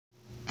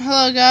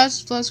Hello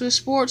guys, Plus with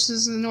Sports. This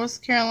is the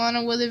North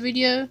Carolina weather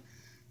video.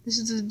 This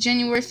is the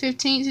January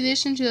 15th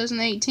edition,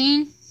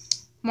 2018.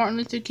 Martin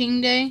Luther King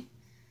Day.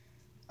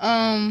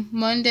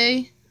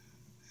 Monday.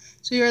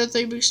 So here are the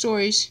three big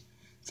stories.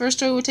 First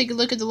story, we'll take a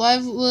look at the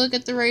live look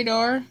at the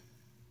radar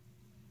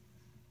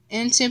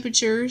and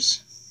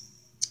temperatures.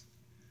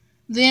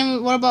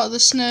 Then what about the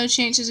snow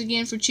chances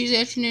again for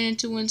Tuesday afternoon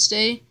into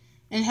Wednesday,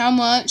 and how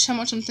much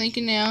I'm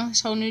thinking now,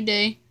 this whole new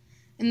day.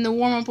 And the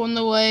warm up on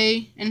the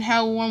way, and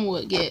how warm will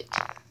it get?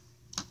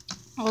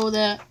 All of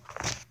that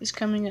is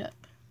coming up.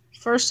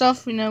 First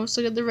off, let's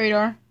look at the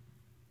radar.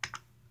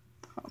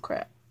 Oh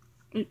crap.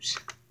 Oops.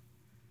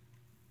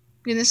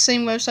 Again, this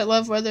same website,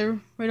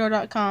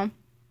 loveweatherradar.com.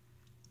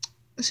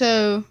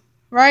 So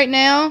right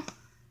now,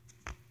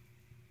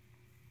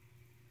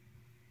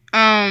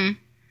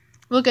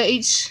 look at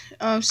each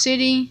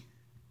city,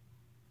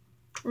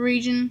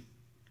 region.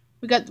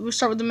 We'll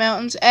start with the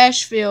mountains.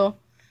 Asheville.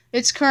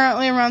 It's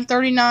currently around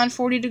 39,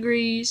 40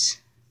 degrees.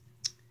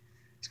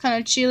 It's kind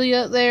of chilly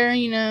up there,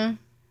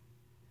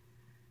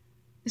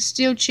 It's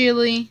still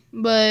chilly,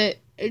 but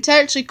it's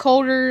actually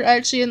colder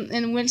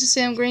in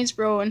Winston-Salem,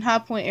 Greensboro, and High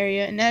Point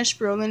area in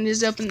Asheville than it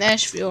is up in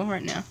Asheville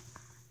right now.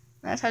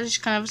 That's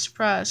just kind of a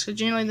surprise, because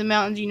generally the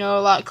mountains, are a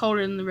lot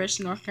colder than the rest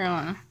of North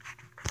Carolina.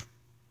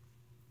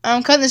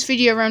 I'm cutting this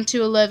video around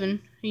 2:11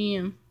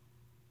 p.m.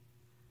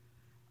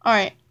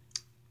 Alright.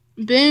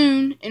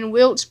 Boone and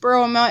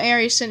Wilkesboro and Mount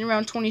Airy sitting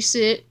around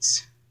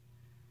 26.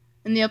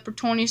 In the upper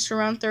 20s to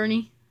around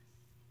 30.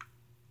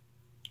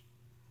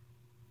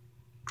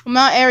 Well,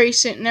 Mount Airy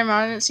sitting, never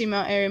mind, I didn't see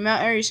Mount Airy.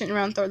 Mount Airy sitting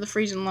around the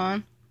freezing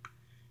line.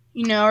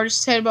 I already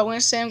said about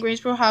Winston-Salem,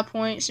 Greensboro, High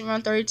Point, sitting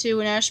around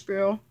 32 in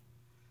Asheboro.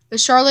 The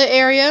Charlotte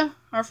area,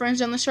 our friends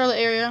down the Charlotte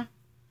area,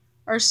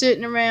 are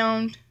sitting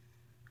around,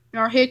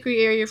 and our Hickory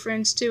area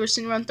friends too, are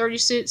sitting around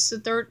 36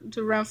 to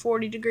around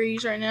 40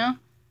 degrees right now.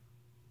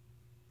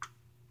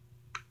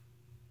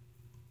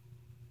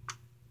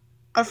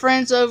 Our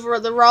friends over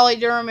at the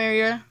Raleigh-Durham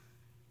area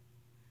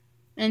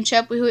and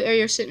Chapel Hill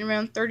area are sitting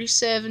around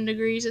 37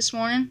 degrees this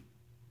morning.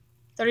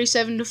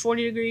 37 to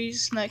 40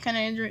 degrees, that kind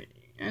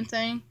of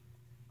thing.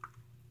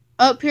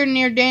 Up here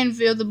near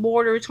Danville, the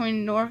border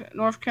between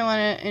North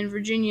Carolina and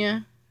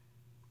Virginia.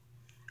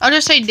 I'll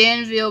just say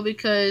Danville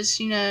because,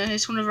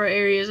 it's one of our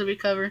areas that we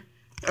cover.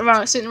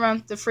 Sitting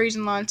around the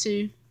freezing line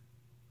too.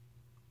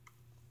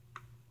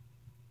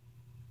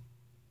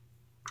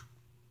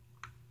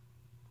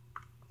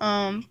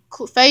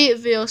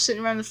 Fayetteville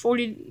sitting around the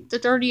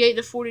 38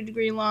 to 40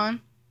 degree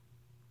line.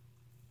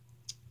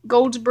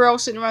 Goldsboro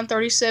sitting around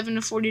 37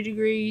 to 40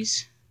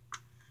 degrees.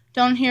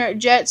 Down here at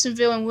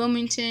Jacksonville and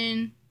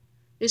Wilmington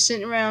is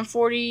sitting around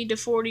 40 to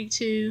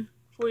 42,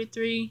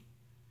 43.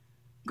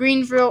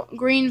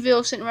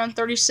 Greenville sitting around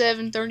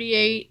 37,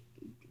 38,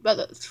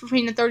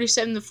 between the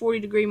 37 to 40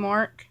 degree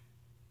mark.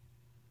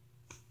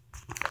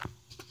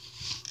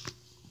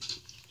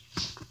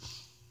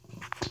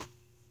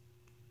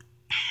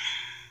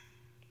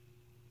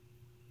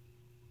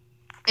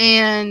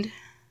 And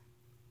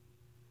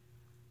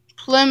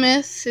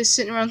Plymouth is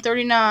sitting around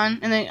 39,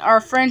 and then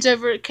our friends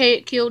over at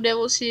Kill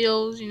Devil's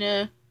Hills,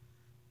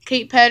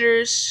 Cape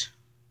Hatteras,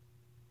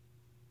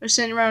 are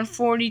sitting around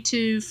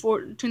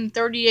between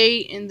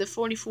 38 and the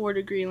 44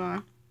 degree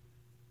line.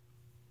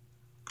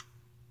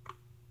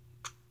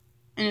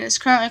 And it's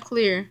currently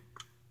clear.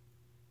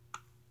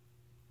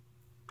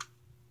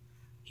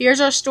 Here's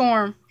our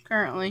storm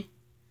currently.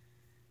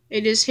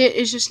 It's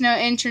just now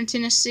entering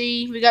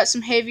Tennessee. We got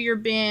some heavier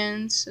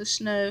bands of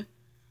snow.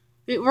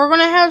 We're going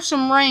to have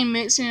some rain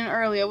mixing in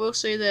early, I will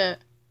say that.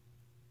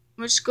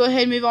 Let's go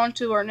ahead and move on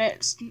to our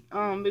next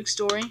big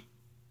story.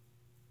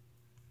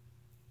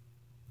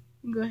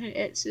 Go ahead and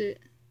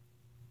exit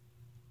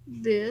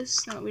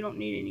this. No, we don't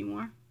need it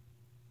anymore.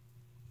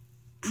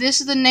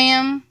 This is the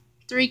NAM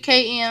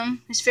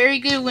 3KM. It's very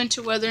good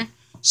winter weather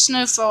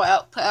snowfall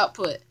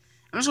output.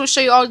 I'm just going to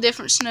show you all the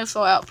different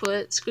snowfall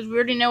outputs because we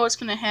already know what's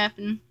going to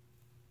happen.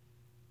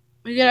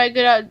 We got a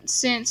good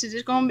sense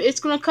it's going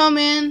to come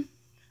in.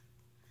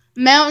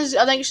 Mountains,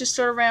 I think it should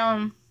start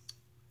around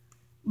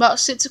about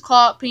 6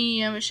 o'clock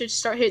p.m. It should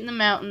start hitting the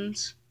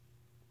mountains.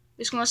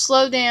 It's going to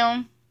slow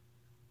down.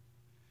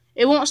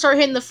 It won't start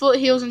hitting the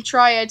foothills and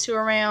Triad till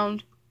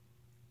around.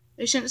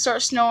 It shouldn't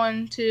start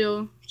snowing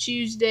till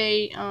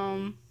Tuesday,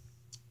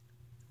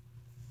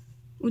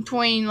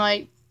 between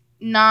 9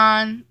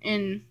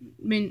 and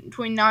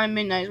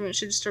midnight is when it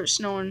should start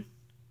snowing.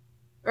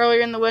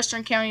 Earlier in the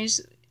western counties,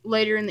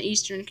 later in the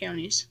eastern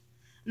counties.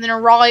 And then our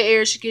Raleigh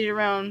area should get it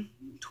around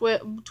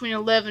between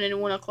 11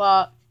 and 1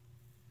 o'clock.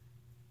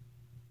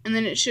 And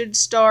then it should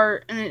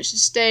start, and then it should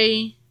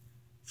stay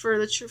for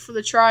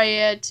the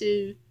Triad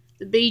to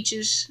the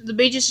beaches. The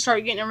beaches should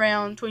start getting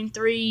around between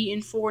 3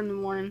 and 4 in the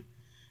morning.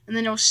 And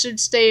then it should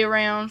stay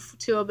around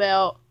till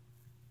about,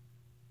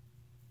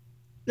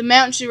 the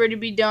mountain should already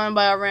be done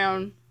by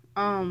around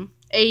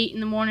 8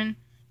 in the morning.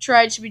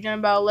 Triad should be done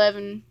about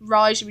 11.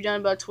 Raleigh should be done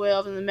about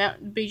 12. And the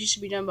beaches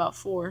should be done about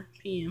 4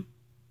 p.m.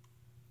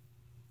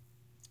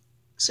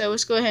 So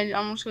let's go ahead.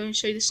 I'm just going to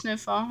show you the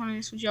snowfall. I mean,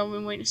 this is what y'all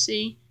been waiting to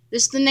see.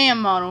 This is the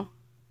NAM model.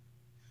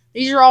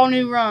 These are all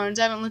new runs.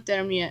 I haven't looked at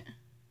them yet.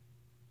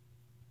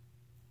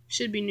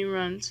 Should be new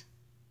runs.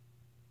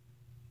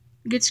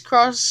 Gets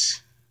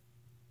across.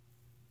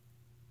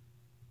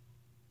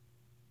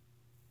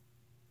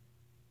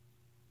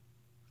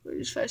 We'll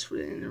just fast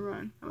forward it in the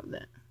run. How about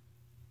that?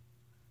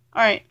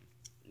 Alright.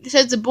 It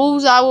says the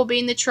bullseye will be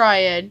in the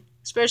triad,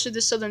 especially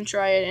the southern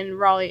triad and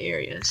Raleigh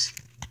areas.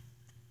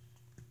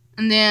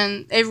 And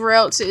then everywhere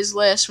else it is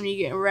less when you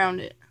get around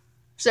it.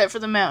 Except for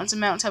the mountains. The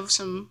mountains have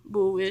some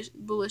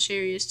bullish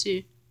areas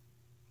too.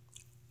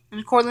 And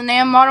according to the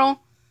NAM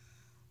model,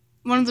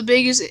 one of the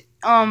biggest,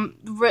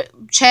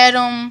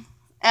 Chatham,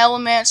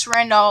 Alamance,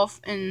 Randolph,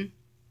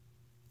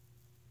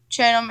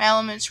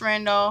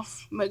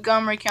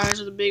 Montgomery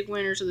counties are the big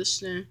winners of the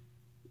snow,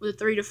 with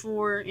 3 to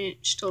 4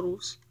 inch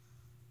totals.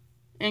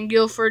 And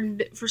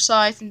Guilford,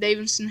 Forsyth, and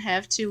Davidson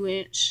have 2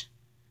 inch.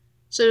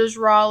 So does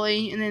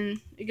Raleigh, and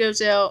then it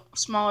goes out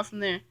smaller from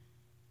there.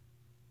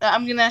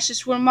 That's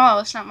just 1 mile.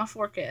 That's not my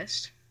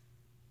forecast.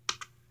 I'm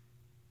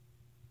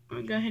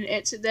going to go ahead and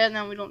exit that.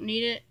 Now we don't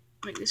need it.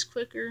 Make this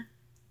quicker.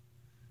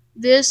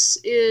 This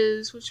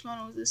is, which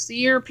model is this? The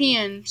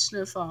European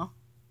snowfall.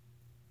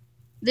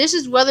 This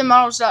is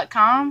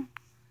weathermodels.com.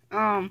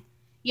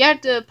 You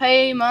have to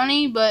pay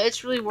money, but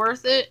it's really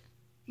worth it.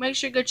 Make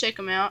sure to go check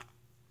them out.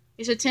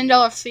 It's a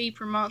 $10 fee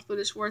per month, but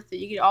it's worth it.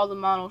 You get all the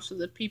models so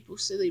the people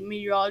see, the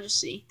meteorologists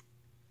see.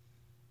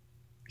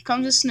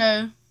 Comes the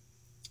snow.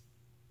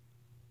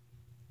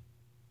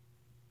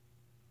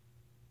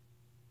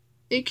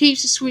 It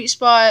keeps a sweet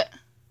spot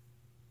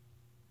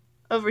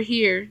over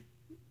here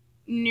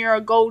near our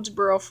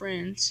Goldsboro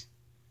friends,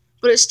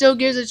 but it still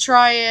gives a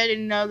triad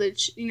and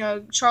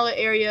the Charlotte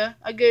area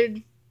a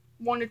good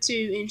 1 to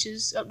 2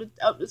 inches,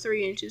 up to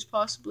 3 inches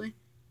possibly.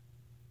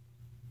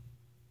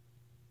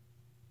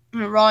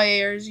 And the Raleigh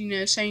areas,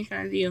 same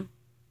kind of deal.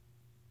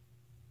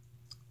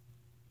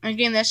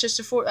 Again, that's just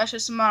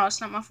a model. It's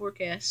not my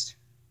forecast.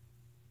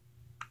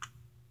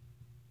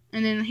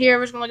 And then here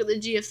we're going to look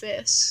at the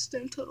GFS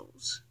snow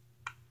totals.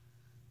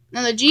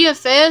 Now the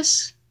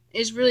GFS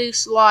is really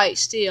light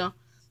still,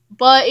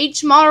 but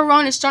each model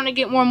run is starting to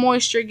get more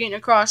moisture getting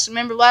across.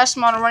 Remember, last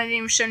model run it didn't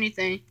even show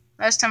anything.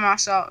 Last time I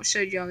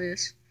showed y'all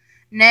this.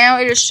 Now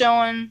it is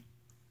showing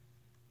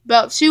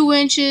about 2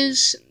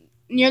 inches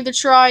near the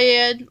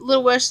triad, a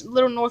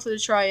little north of the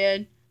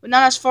triad, but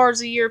not as far as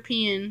the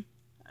European,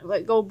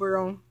 like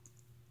Goldsboro.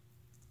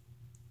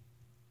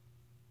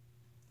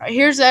 Alright,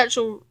 here's the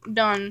actual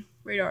done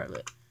radar.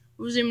 Look,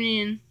 we're zooming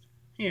in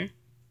here.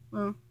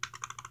 Well,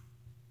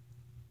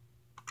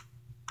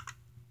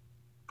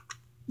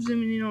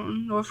 zooming in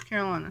on North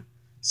Carolina.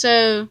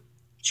 So,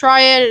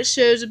 triad, it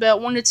shows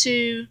about 1 to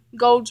 2.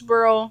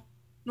 Goldsboro,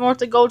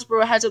 north of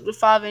Goldsboro, has up to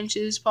 5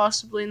 inches,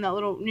 possibly in that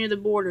little, near the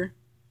border.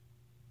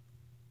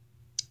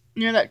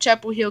 Near that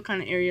Chapel Hill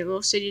kind of area,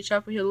 little city of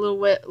Chapel Hill, a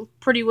little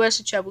pretty west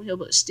of Chapel Hill,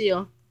 but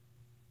still.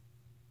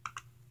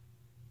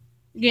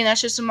 Again,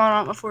 that's just a model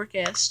on my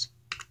forecast.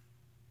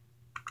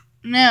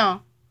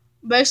 Now,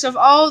 based off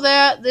all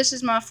that, this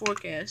is my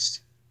forecast.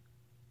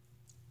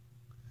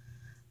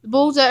 The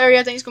bullseye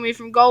area, I think, is going to be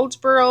from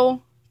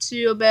Goldsboro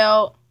to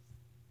about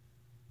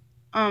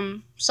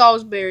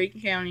Salisbury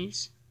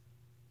counties.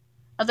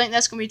 I think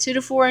that's going to be 2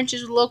 to 4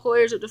 inches with local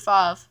areas up to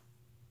 5.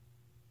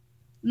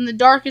 Then the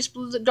dark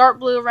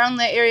blue around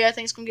that area, I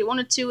think it's going to get 1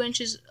 to 2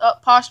 inches,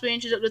 possibly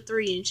inches up to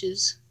 3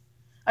 inches.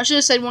 I should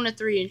have said 1 to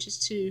 3 inches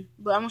too,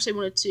 but I'm going to say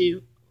 1 to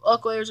 2.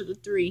 Local areas up to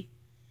 3.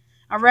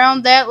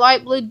 Around that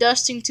light blue,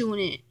 dusting to 1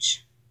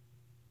 inch.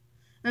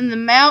 And the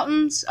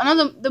mountains, I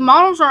know the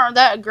models aren't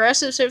that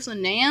aggressive except for the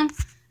NAM.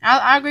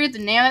 I agree with the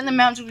NAM. I think the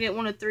mountains will get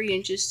 1 to 3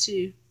 inches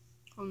too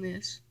from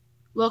this.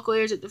 Local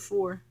areas up to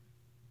 4.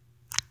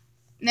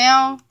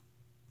 Now,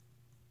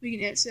 we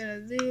can exit out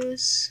of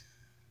this.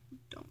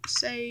 Don't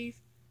save.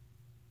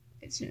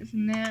 Exit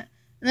from that.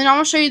 And then I'm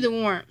going to show you the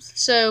warmth.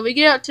 So, we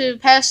get out to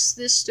past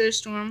this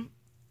snowstorm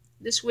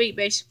this week,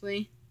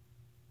 basically.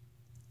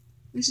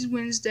 This is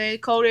Wednesday.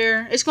 Cold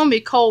air. It's going to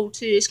be cold,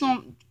 too.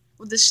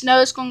 With the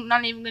snow, it's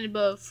not even going to be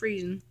above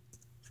freezing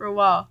for a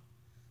while.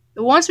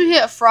 But once we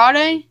hit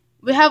Friday,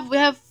 we have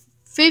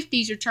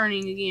 50s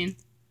returning again.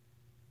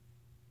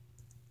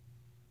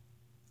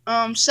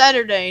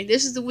 Saturday,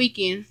 this is the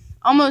weekend,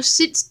 almost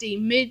 60,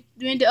 mid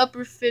to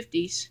upper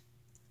 50s.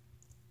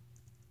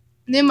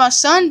 And then by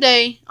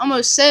Sunday,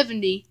 almost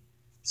 70.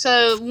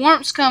 So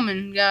warmth's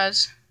coming,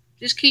 guys.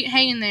 Just keep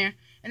hanging there.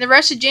 And the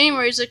rest of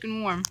January is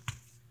looking warm.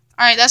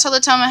 Alright, that's all the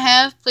time I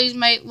have. Please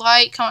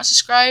like, comment,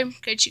 subscribe.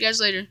 Catch you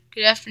guys later.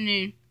 Good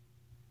afternoon.